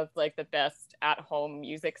some of like the best at home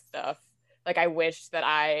music stuff. Like, I wish that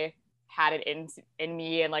I had it in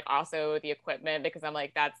me and like also the equipment, because I'm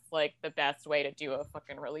like, that's like the best way to do a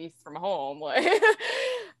fucking release from home. Like,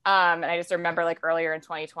 and I just remember like earlier in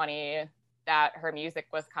 2020 that her music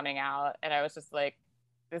was coming out, and I was just like,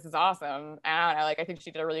 this is awesome. And I don't know, like, I think she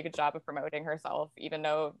did a really good job of promoting herself, even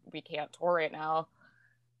though we can't tour right now.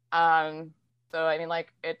 Um, so I mean,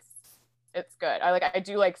 like, it's good. I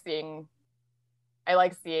do like seeing I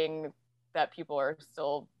like seeing that people are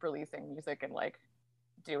still releasing music and like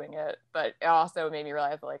doing it, but it also made me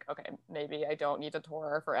realize like, okay, maybe I don't need to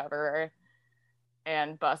tour forever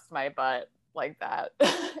and bust my butt like that.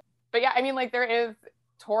 But yeah, I mean, like, there is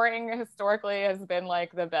touring historically has been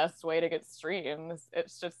like the best way to get streams.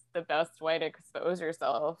 It's just the best way to expose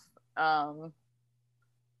yourself. But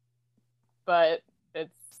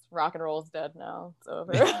it's rock and roll's dead now. It's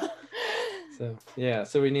over. So yeah,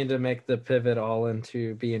 so we need to make the pivot all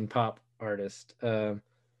into being pop artist,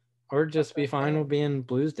 or just be fine with being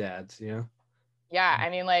blues dads, you know? Yeah, I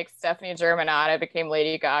mean, like Stephanie Germanotta became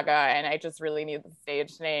Lady Gaga, and I just really need the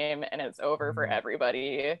stage name, and it's over for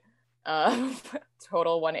everybody.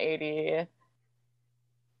 Total 180.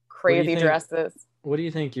 Crazy dresses. What do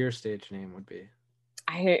you think your stage name would be?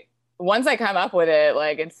 Once I come up with it,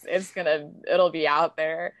 like it'll be out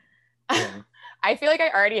there. Yeah. I feel like I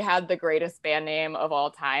already had the greatest band name of all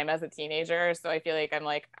time as a teenager, so I feel like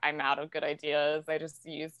I'm out of good ideas. I just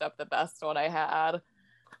used up the best one I had.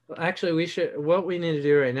 Actually, what we need to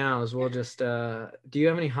do right now is we'll just do you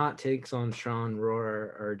have any hot takes on Sean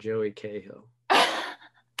Rohrer or Joey Cahill?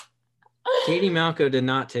 Katie Malco did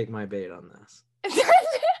not take my bait on this.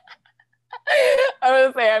 I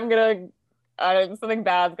would say something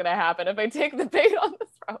bad's gonna happen if I take the bait on this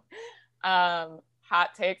route.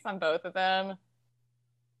 Hot takes on both of them.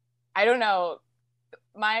 I don't know.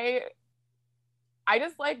 I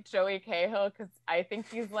just like Joey Cahill because I think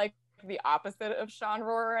he's like the opposite of Sean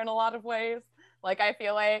Rohrer in a lot of ways. Like, I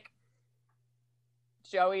feel like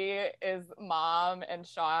Joey is mom and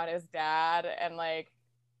Sean is dad, and like,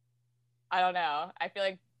 I don't know. I feel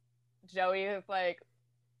like Joey is like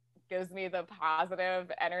gives me the positive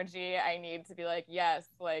energy I need to be like, yes,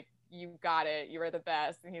 like, you got it, you are the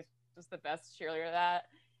best, and he's just the best cheerleader of that.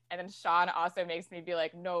 And then Sean also makes me be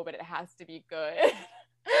like, no, but it has to be good.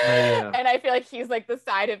 Yeah. And I feel like he's like the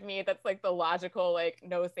side of me that's like the logical, like,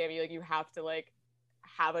 no, Sammy, like, you have to like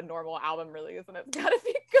have a normal album release and it's gotta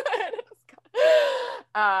be good.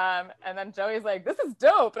 And then Joey's like, this is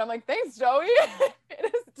dope, and I'm like, thanks, Joey.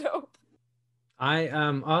 It is dope.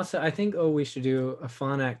 I think we should do a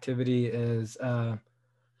fun activity is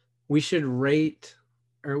we should rank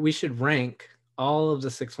all of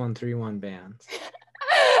the 6131 bands.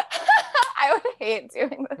 I would hate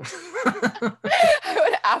doing this. I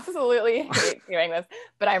would absolutely hate doing this,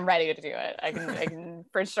 but I'm ready to do it. I can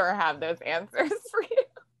for sure have those answers for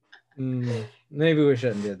you. Maybe we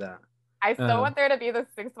shouldn't do that. I still want there to be the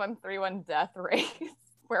 6131 death race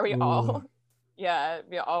where we all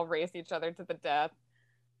race each other to the death.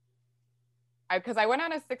 Because I went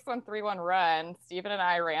on a 6131 run. Steven and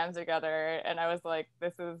I ran together, and I was like,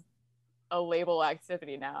 this is a label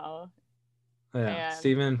activity now. Yeah,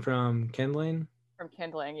 Steven from Kindling? From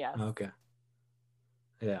Kindling, yes. Okay.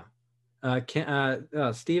 Yeah.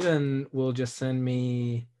 Steven will just send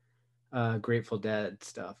me Grateful Dead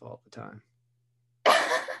stuff all the time.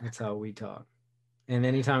 That's how we talk. And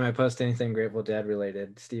anytime I post anything Grateful Dead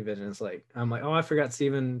related, Steven is like, I'm like, oh, I forgot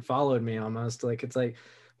Steven followed me almost. Like, it's like,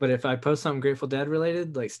 but if I post something Grateful Dead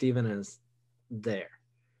related, like, Steven is there.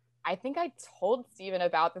 I think I told Steven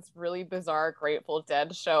about this really bizarre Grateful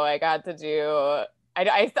Dead show I got to do.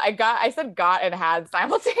 I said got and had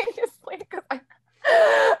simultaneously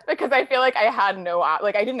because I feel like I had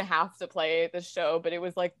I didn't have to play the show, but it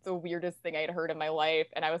was like the weirdest thing I'd heard in my life,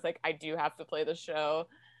 and I was like, I do have to play the show.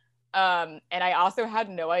 And I also had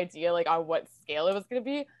no idea like on what scale it was going to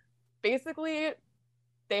be. Basically,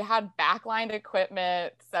 they had backline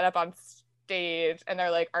equipment set up on stage, and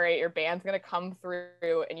they're like, all right, your band's gonna come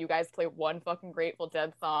through and you guys play one fucking Grateful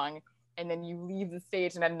Dead song, and then you leave the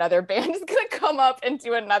stage and another band is gonna come up and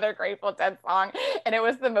do another Grateful Dead song. And it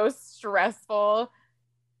was the most stressful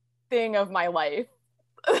thing of my life.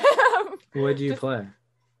 What'd you play?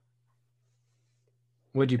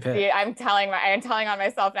 What'd you pick? See, I'm telling on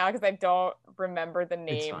myself now because I don't remember the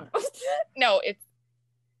name. No,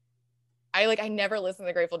 I never listened to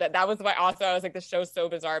the Grateful Dead. That was why also I was like, the show's so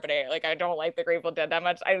bizarre, but I don't like the Grateful Dead that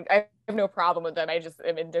much. I have no problem with them. I just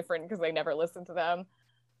am indifferent because I never listened to them.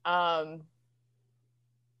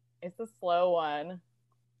 It's a slow one.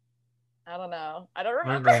 I don't know. I don't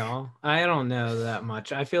remember. Aren't they all? I don't know that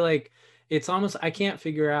much. I feel like it's almost, I can't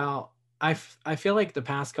figure out. I feel like the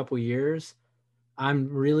past couple years,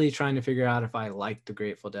 I'm really trying to figure out if I like the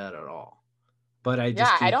Grateful Dead at all. But I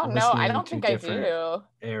just I don't know. I don't think I do.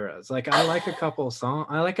 Eras. Like, I like a couple songs.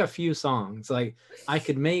 I like a few songs. Like, I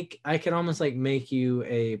could almost like make you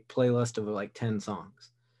a playlist of like 10 songs.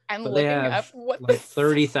 I'm looking up what like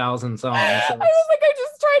 30,000 songs. So I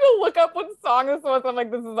just tried to look up what song this was. I'm like,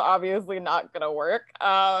 this is obviously not gonna work.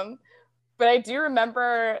 But But I do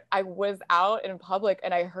remember I was out in public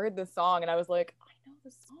and I heard this song and I was like, I know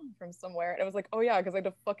this song from somewhere. And I was like, oh yeah, because I had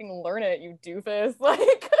to fucking learn it, you doofus. Like,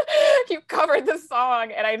 you covered the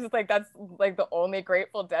song. And I just like, that's like the only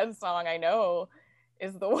Grateful Dead song I know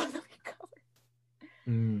is the one that we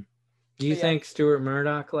covered. Do you But think Stuart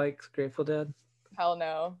Murdoch likes Grateful Dead? Hell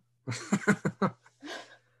no.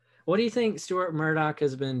 What do you think Stuart Murdoch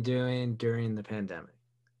has been doing during the pandemic?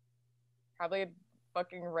 Probably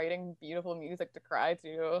fucking writing beautiful music to cry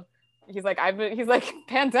to. He's like,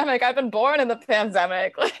 pandemic, I've been born in the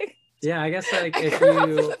pandemic. Like, yeah, I guess like if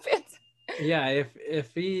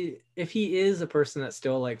he is a person that's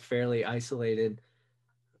still like fairly isolated,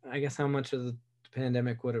 I guess how much of the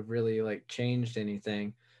pandemic would have really like changed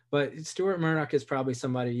anything. But Stuart Murdoch is probably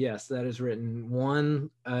somebody, yes, that has written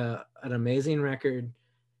an amazing record,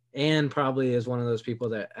 and probably is one of those people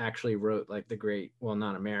that actually wrote like the great, well,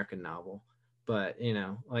 not American novel, but you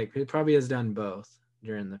know, like it probably has done both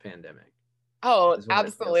during the pandemic. Oh,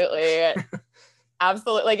 absolutely.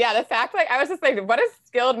 Absolutely. Like, yeah, the fact, like, I was just like, what a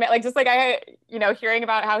skilled man. Like, just like hearing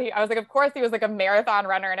about how I was like, of course he was like a marathon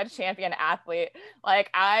runner and a champion athlete.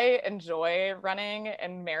 Like, I enjoy running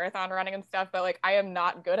and marathon running and stuff, but like, I am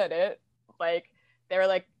not good at it. Like, they were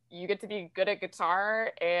like, you get to be good at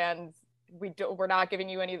guitar and we're not giving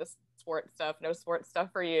you any of the sport stuff, no sport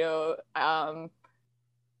stuff for you. But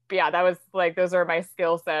yeah, that was like, those are my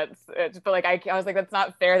skill sets. But like, I was like, that's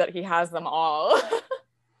not fair that he has them all.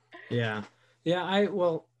 Yeah.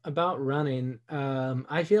 About running,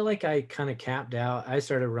 I feel like I kind of capped out. I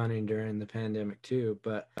started running during the pandemic too,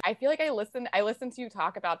 but I feel like I listened to you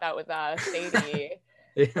talk about that with Sadie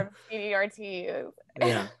from CDRT.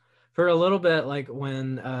 Yeah. For a little bit, like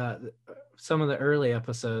when some of the early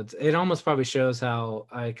episodes, it almost probably shows how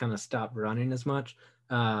I kind of stopped running as much.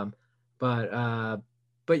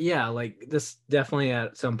 But yeah, like this definitely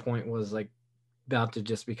at some point was like about to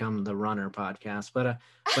just become the runner podcast. But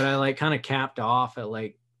I like kind of capped off at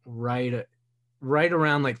like right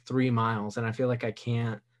around like 3 miles, and I feel like I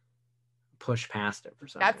can't push past it for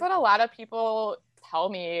some That's reason. what a lot of people tell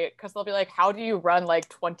me, because they'll be like, how do you run like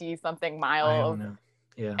 20 something miles? I don't know.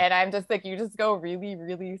 Yeah. And I'm just like, you just go really,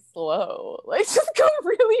 really slow. Like, just go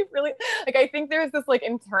really, really. Like, I think there's this like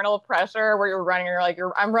internal pressure where you're running,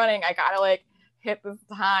 I'm running, I gotta like hit this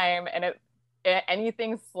time. And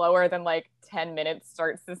anything slower than like 10 minutes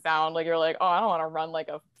starts to sound like you're like, oh, I don't want to run like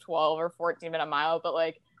a 12 or 14-minute mile. But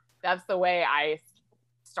like, that's the way I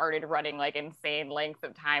started running like insane lengths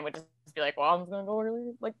of time, which is be like, well, I'm just gonna go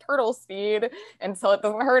really like turtle speed until it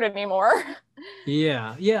doesn't hurt anymore.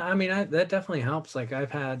 Yeah. I mean, that definitely helps. Like I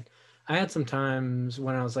had some times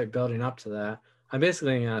when I was like building up to that. I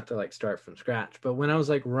basically gonna have to like start from scratch. But when I was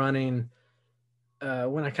like running,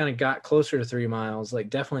 when I kind of got closer to 3 miles, like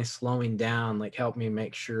definitely slowing down, like helped me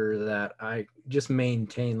make sure that I just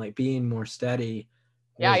maintain like being more steady.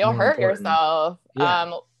 Yeah, you'll hurt important. yourself.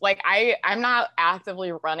 Yeah. Like I'm not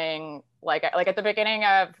actively running like at the beginning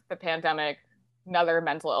of the pandemic. Another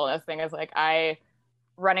mental illness thing is like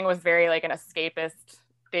running was very like an escapist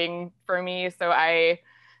thing for me. So I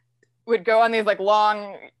would go on these like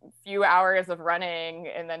long few hours of running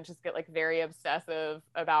and then just get like very obsessive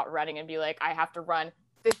about running and be like, I have to run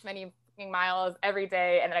this many miles every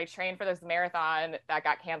day. And then I trained for this marathon that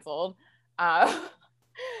got canceled.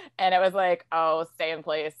 And it was like, oh, stay in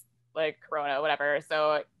place, like Corona, whatever.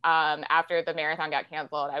 So after the marathon got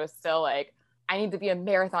canceled, I was still like, I need to be in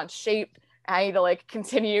marathon shape. I need to like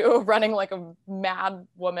continue running like a mad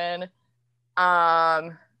woman.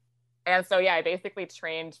 And so, yeah, I basically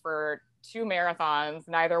trained for 2 marathons,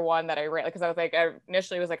 neither one that I ran, because I was like, I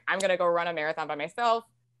initially was like, I'm going to go run a marathon by myself,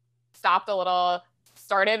 stopped a little,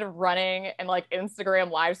 started running and like Instagram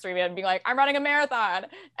live streaming and being like, I'm running a marathon.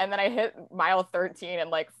 And then I hit mile 13 and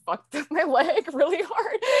like fucked up my leg really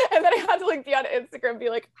hard. And then I had to like be on Instagram and be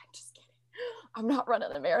like, I'm just kidding. I'm not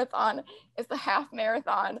running a marathon. It's a half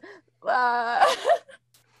marathon.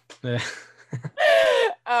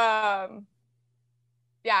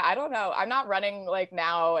 Yeah, I don't know. I'm not running like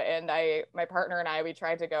now. And my partner and I, we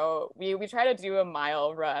tried to do a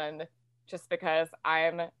mile run just because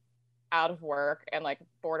I'm out of work and like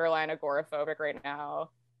borderline agoraphobic right now.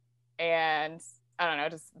 And I don't know,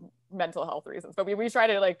 just mental health reasons. But we try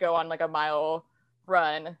to like go on like a mile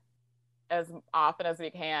run as often as we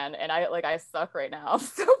can. And I suck right now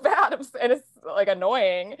so bad. And it's like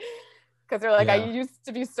annoying because they're like, I used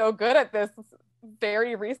to be so good at this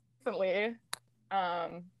very recently.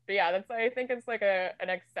 But yeah, I think it's like an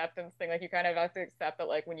acceptance thing. Like you kind of have to accept that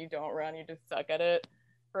like when you don't run, you just suck at it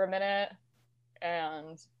for a minute.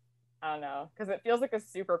 And I don't know, because it feels like a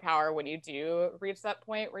superpower when you do reach that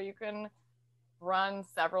point where you can run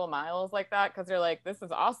several miles like that because you're like, this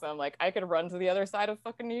is awesome. Like I could run to the other side of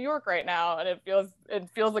fucking New York right now, and it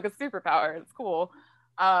feels like a superpower. It's cool.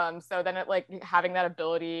 So then it like having that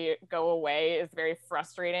ability go away is very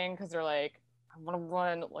frustrating because you're like, I want to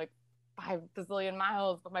run like 5 bazillion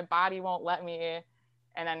miles, but my body won't let me,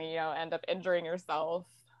 and then end up injuring yourself,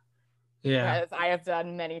 Yeah. as I have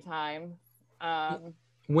done many times.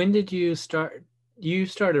 When did you start? You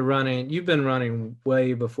started running. You've been running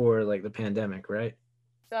way before like the pandemic, right?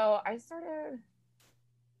 So I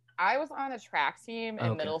was on a track team in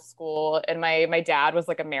Okay. middle school, and my dad was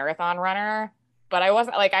like a marathon runner, but I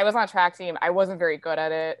wasn't like, I was on a track team. I wasn't very good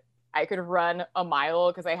at it. I could run a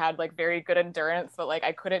mile because I had like very good endurance, but like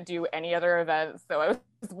I couldn't do any other events. So I was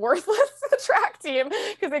worthless to the track team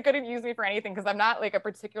because they couldn't use me for anything because I'm not like a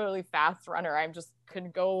particularly fast runner. I just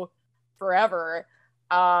could go forever.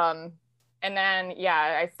 And then,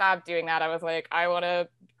 yeah, I stopped doing that. I was like, I want to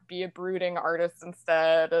be a brooding artist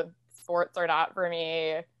instead. Sports are not for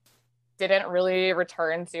me. Didn't really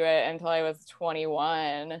return to it until I was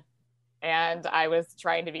 21 and I was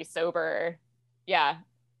trying to be sober. Yeah,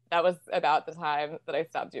 that was about the time that I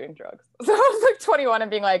stopped doing drugs. So I was like 21 and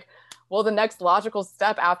being like, well, the next logical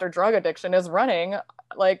step after drug addiction is running.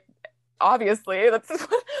 Like, obviously, that's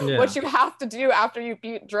what you have to do after you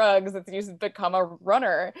beat drugs. It's you become a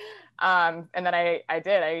runner. And then I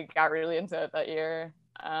did. I got really into it that year.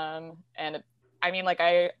 And I mean, like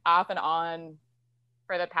I off and on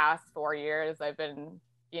for the past 4 years, I've been,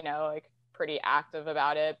 like pretty active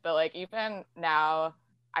about it. But like even now,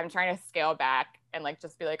 I'm trying to scale back and like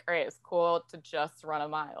just be like, all right, it's cool to just run a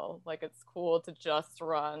mile. Like it's cool to just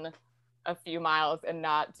run a few miles and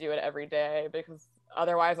not do it every day because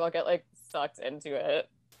otherwise I'll get like sucked into it.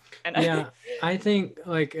 And Yeah, I think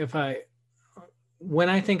like when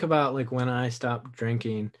I think about like when I stopped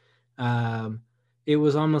drinking, it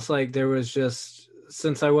was almost like there was just,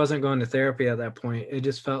 since I wasn't going to therapy at that point, it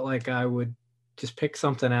just felt like I would just pick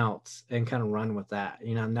something else and kind of run with that,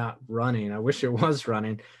 not running. I wish it was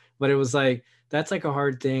running, but it was like, that's like a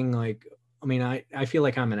hard thing. Like, I mean, I feel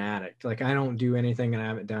like I'm an addict. Like I don't do anything and I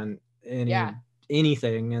haven't done yeah,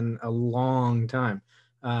 anything in a long time.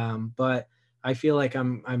 But I feel like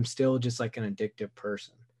I'm still just like an addictive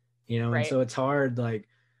person, and right. so it's hard, like,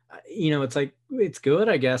 it's like it's good,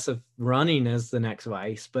 I guess, if running is the next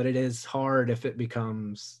vice, but it is hard if it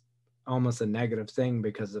becomes almost a negative thing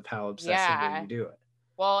because of how obsessively Yeah. you do it.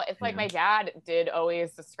 Well, it's like Yeah. my dad did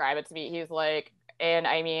always describe it to me. He's like, and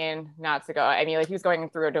I mean, not to go, I mean, like he was going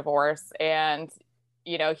through a divorce and,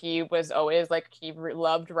 he was always like, he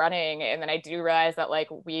loved running. And then I do realize that like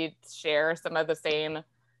we share some of the same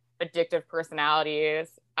addictive personalities.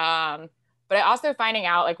 But I also finding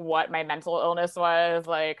out like what my mental illness was,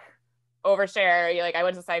 like overshare, like I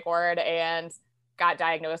went to psych ward and got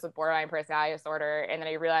diagnosed with borderline personality disorder. And then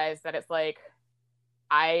I realized that it's like,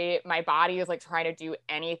 my body is like trying to do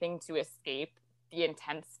anything to escape the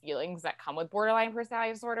intense feelings that come with borderline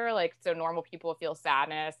personality disorder. Like, so normal people feel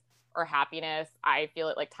sadness or happiness. I feel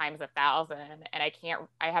it like times 1,000, and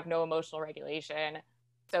I have no emotional regulation.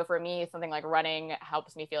 So for me, something like running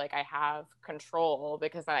helps me feel like I have control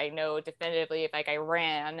because I know definitively if like I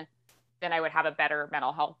ran, then I would have a better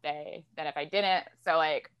mental health day than if I didn't. So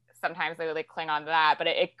like sometimes I would like cling on to that, but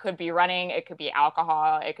it could be running, it could be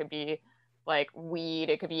alcohol, it could be like weed,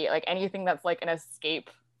 it could be like anything that's like an escape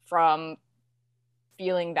from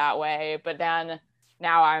feeling that way. But then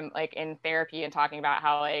now I'm like in therapy and talking about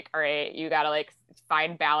how like, all right, you gotta like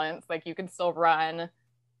find balance. Like you can still run,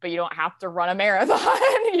 but you don't have to run a marathon.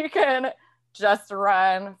 You can just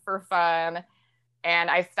run for fun. And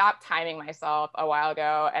I stopped timing myself a while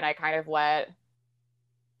ago and I kind of let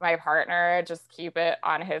my partner just keep it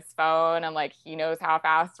on his phone and like he knows how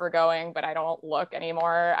fast we're going, but I don't look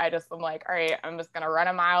anymore. I just am like, all right, I'm just gonna run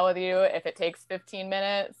a mile with you. If it takes 15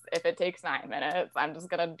 minutes, if it takes 9 minutes, I'm just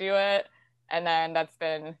gonna do it. And then it's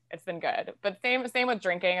been good. But same with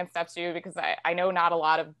drinking and stuff too, because I know not a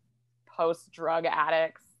lot of post drug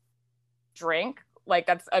addicts drink. Like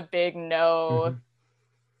that's a big no Mhm.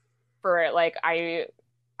 for like I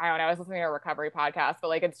don't know, I was listening to a recovery podcast, but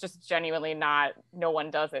like it's just genuinely not, no one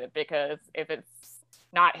does it because if it's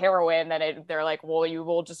not heroin, then they're like, well, you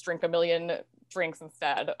will just drink a million drinks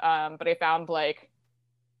instead. But I found like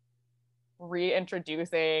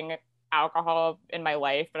reintroducing alcohol in my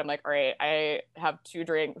life, but I'm like, all right, I have 2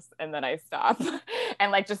 drinks and then I stop.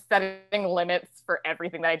 And like just setting limits for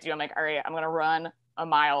everything that I do. I'm like, all right, I'm gonna run a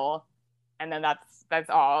mile and then that's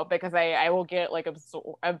all because I will get like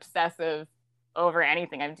obsessive over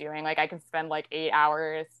anything I'm doing. Like I can spend like 8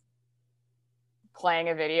 hours playing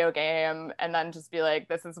a video game and then just be like,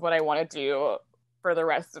 this is what I want to do for the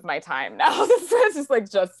rest of my time now. It's just like,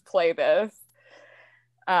 just play this.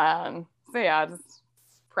 So yeah, just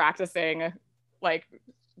practicing, like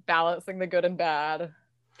balancing the good and bad.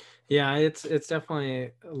 Yeah, it's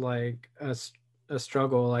definitely like a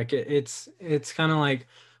struggle. Like it's kind of like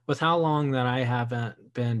with how long that I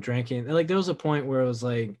haven't been drinking. Like there was a point where it was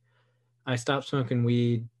like I stopped smoking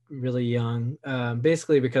weed really young,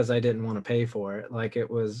 basically because I didn't want to pay for it. Like it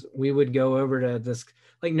was, we would go over to this,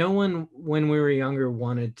 like no one when we were younger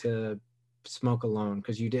wanted to smoke alone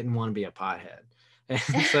because you didn't want to be a pothead.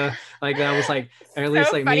 And so like that was like, or at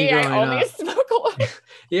least like funny, me growing I only up. smoke alone.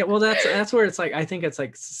 Yeah, well that's where it's like, I think it's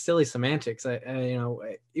like silly semantics. You know,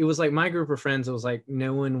 it was like my group of friends, it was like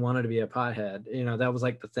no one wanted to be a pothead. You know, that was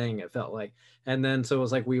like the thing, it felt like. And then so it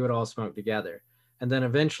was like we would all smoke together. And then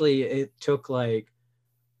eventually it took like,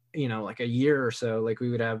 you know, like a year or so, like we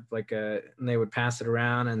would have like and they would pass it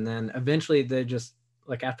around. And then eventually they just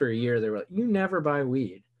like, after a year, they were like, you never buy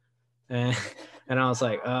weed. And I was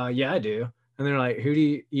like, yeah, I do. And they're like, who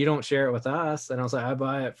do you don't share it with us? And I was like, I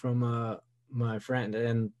buy it from my friend.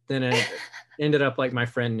 And then it ended up like my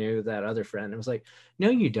friend knew that other friend. It was like, no,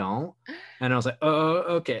 you don't. And I was like, oh,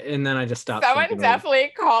 okay. And then I just stopped. Someone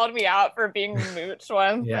definitely called me out for being mooch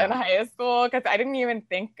once Yeah. in high school, because I didn't even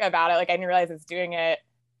think about it. Like I didn't realize I was doing it.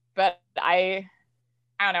 But I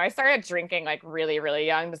don't know. I started drinking like really, really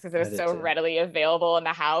young just because it was so readily available in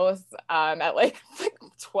the house at like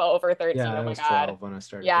 12 or 13. Yeah, oh I my was God. 12 when I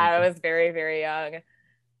started. Yeah, drinking. I was very, very young.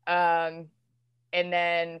 And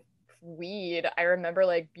then weed, I remember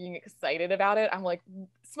like being excited about it. I'm like,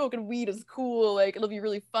 smoking weed is cool. Like it'll be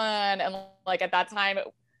really fun. And like at that time,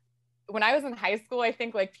 when I was in high school, I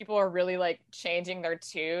think like people are really like changing their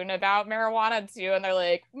tune about marijuana too. And they're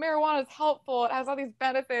like, marijuana is helpful. It has all these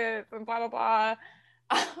benefits and blah, blah, blah.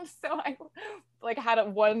 So I like had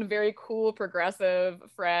one very cool progressive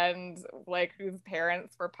friend, like whose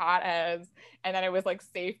parents were potheads. And then it was like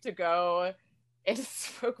safe to go and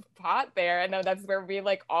smoke pot there. And then that's where we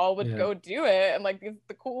like all would go do it. And like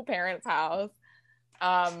the cool parents' house.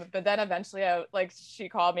 But then eventually she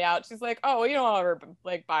called me out. She's like, oh, well, you don't ever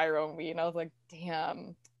like buy your own weed. And I was like,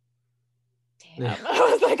 damn. Yeah.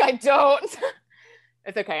 I was like, I don't.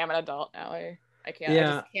 It's okay. I'm an adult now. I can't. I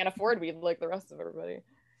just can't afford weed like the rest of everybody.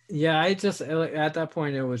 Yeah, I just at that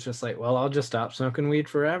point it was just like, well, I'll just stop smoking weed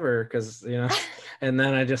forever because you know, and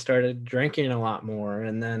then I just started drinking a lot more,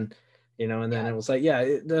 and then you know, and then it was like,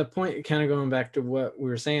 the point kind of going back to what we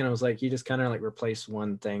were saying, I was like, you just kind of like replace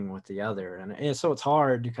one thing with the other, and so it's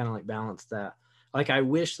hard to kind of like balance that. Like I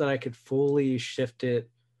wish that I could fully shift it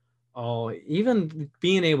all, even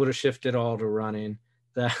being able to shift it all to running.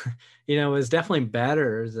 That you know is definitely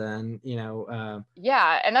better than and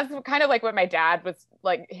that's kind of like what my dad was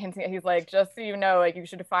like hinting at. He's like, just so you know, like you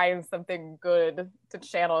should find something good to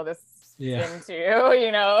channel this into,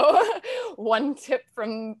 you know. One tip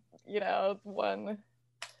from one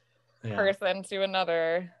person to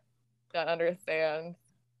another that understands.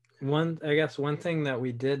 I guess one thing that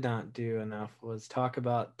we did not do enough was talk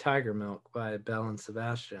about Tiger Milk by Belle and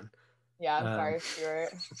Sebastian. Yeah, I'm sorry, Stuart.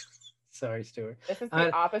 Sorry, Stuart. This is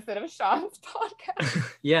the opposite of Sean's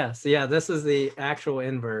podcast. Yes, yeah, this is the actual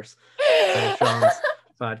inverse of Sean's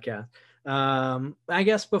podcast. I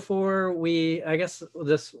guess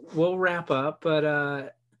we'll wrap up, but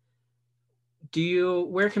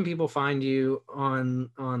where can people find you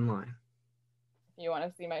online? If you want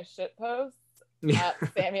to see my shit posts, at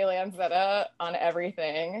Sammy Lanzetta on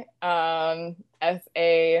everything.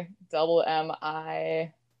 SAMMI.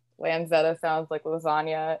 Lanzetta sounds like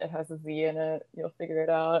lasagna. It has a Z in it. You'll figure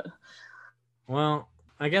it out. Well,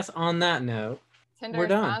 I guess on that note, Tinder, we're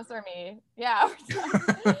done. Sponsor me. Yeah, we're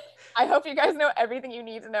done. I hope you guys know everything you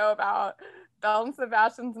need to know about Belle and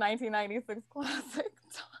Sebastian's 1996 classic,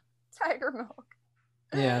 Tiger Milk.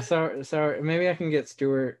 Yeah, so maybe I can get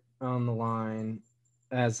Stuart on the line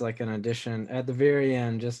as like an addition at the very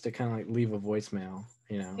end, just to kind of like leave a voicemail.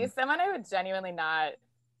 You know, he's someone I would genuinely not.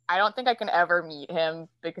 I don't think I can ever meet him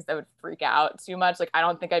because I would freak out too much. Like, I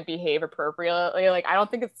don't think I'd behave appropriately. Like, I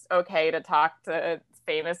don't think it's okay to talk to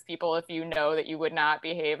famous people if you know that you would not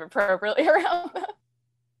behave appropriately around them.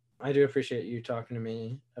 I do appreciate you talking to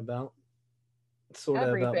me about Belle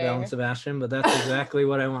and Sebastian, but that's exactly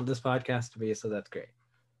what I want this podcast to be, so that's great.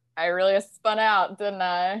 I really spun out, didn't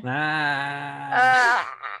I?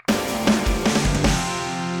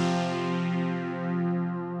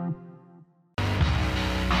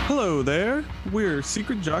 Hello there. We're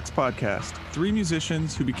Secret Jocks Podcast, 3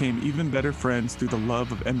 musicians who became even better friends through the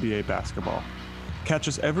love of NBA basketball. Catch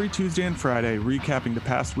us every Tuesday and Friday recapping the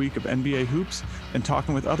past week of NBA hoops and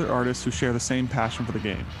talking with other artists who share the same passion for the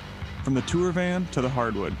game. From the tour van to the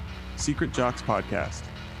hardwood, Secret Jocks Podcast.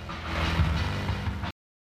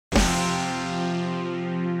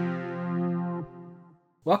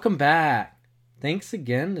 Welcome back. Thanks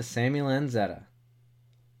again to Sammy Lanzetta.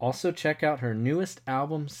 Also check out her newest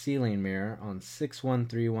album, Ceiling Mirror, on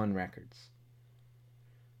 6131 Records.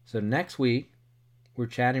 So next week, we're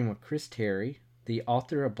chatting with Chris Terry, the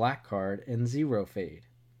author of Black Card and Zero Fade.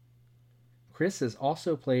 Chris has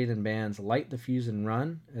also played in bands Light the Fuse and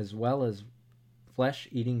Run, as well as Flesh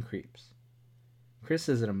Eating Creeps. Chris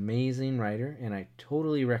is an amazing writer, and I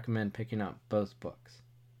totally recommend picking up both books.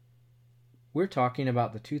 We're talking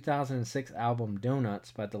about the 2006 album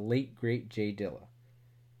Donuts by the late great Jay Dilla.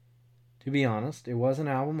 To be honest, it was an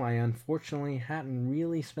album I unfortunately hadn't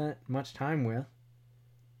really spent much time with,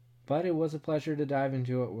 but it was a pleasure to dive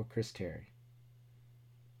into it with Chris Terry.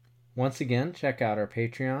 Once again, check out our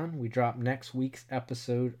Patreon. We drop next week's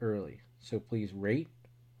episode early, so please rate,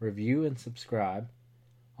 review, and subscribe.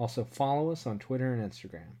 Also follow us on Twitter and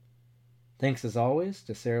Instagram. Thanks as always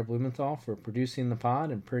to Sarah Blumenthal for producing the pod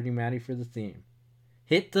and Pretty Maddie for the theme.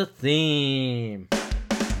 Hit the theme!